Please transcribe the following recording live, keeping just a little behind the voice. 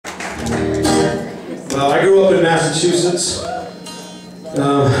Well, I grew up in Massachusetts,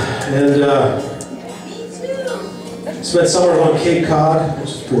 and spent summers on Cape Cod, which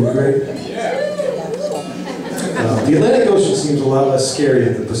is pretty great. The Atlantic Ocean seems a lot less scary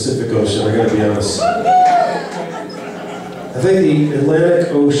than the Pacific Ocean, I gotta be honest. I think the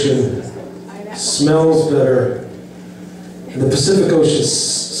Atlantic Ocean smells better, and the Pacific Ocean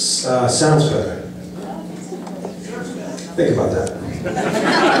sounds better. Think about that.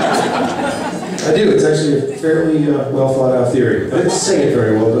 I do. It's actually a fairly well thought out theory. I didn't say it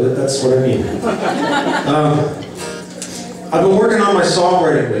very well, but that's what I mean. I've been working on my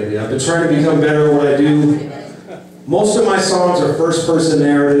songwriting lately. I've been trying to become better at what I do. Most of my songs are first person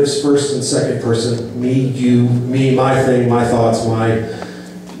narratives, first and second person. Me, you, me, my thing, my thoughts, my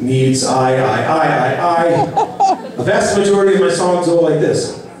needs, I. A vast majority of my songs go like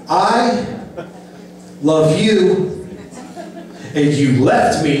this. I love you, and you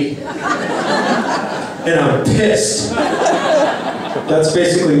left me, and I'm pissed. That's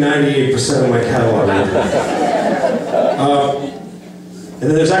basically 98% of my catalog. And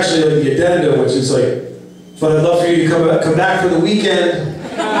then there's actually like the addendum, which is like, but I'd love for you to come back for the weekend,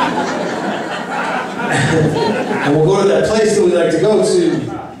 and we'll go to that place that we like to go to.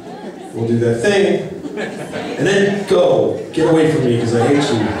 We'll do that thing, and then go. Get away from me because I hate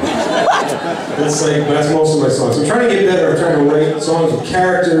you. That's most of my songs. I'm trying to get better. I'm trying to write songs with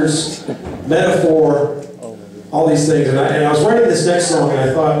characters, metaphor, all these things. And I was writing this next song, and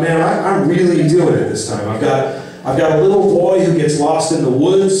I thought, man, I'm really doing it this time. I've got a little boy who gets lost in the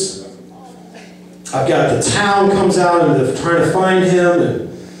woods. I've got the town comes out and they're trying to find him, and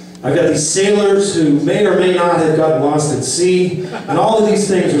I've got these sailors who may or may not have gotten lost at sea, and all of these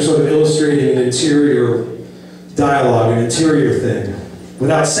things are sort of illustrating an interior dialogue, an interior thing,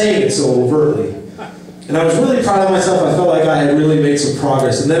 without saying it so overtly. And I was really proud of myself. I felt like I had really made some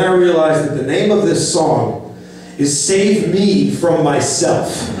progress. And then I realized that the name of this song is Save Me From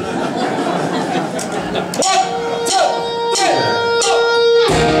Myself.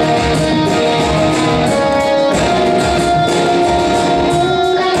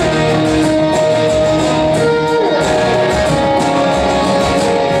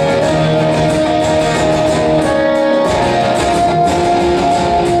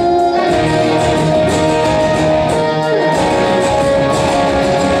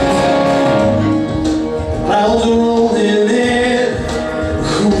 Rollin in,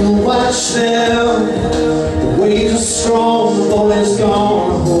 who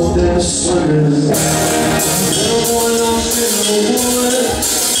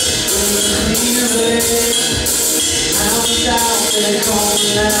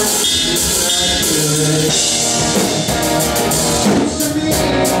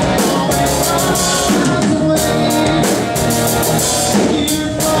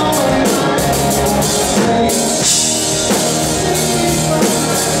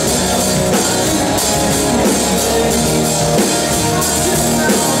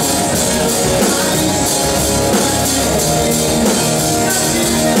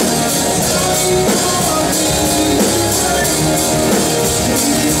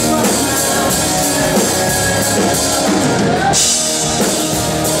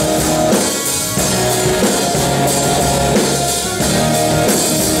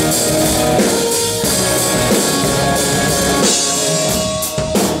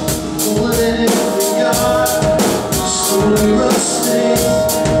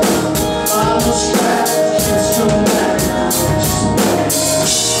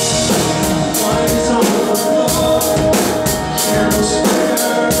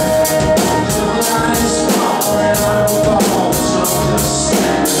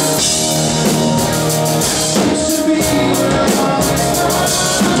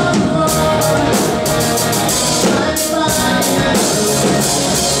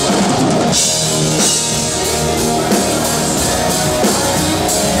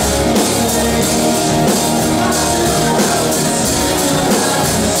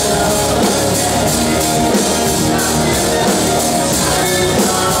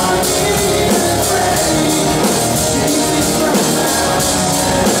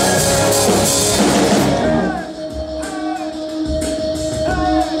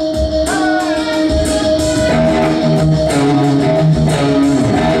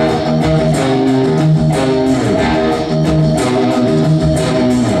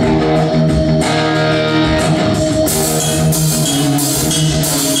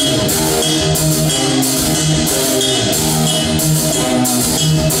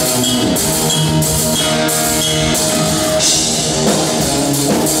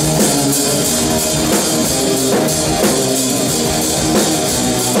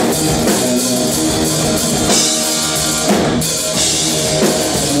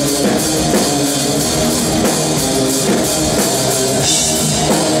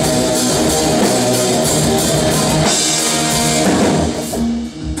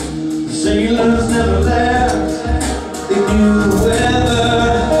sailors never left. They knew the weather.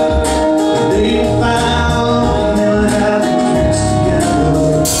 They found they never had the drinks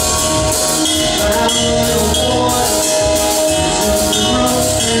together. Found a little boy, just a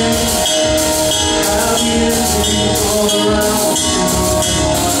grocery. How the endings all around the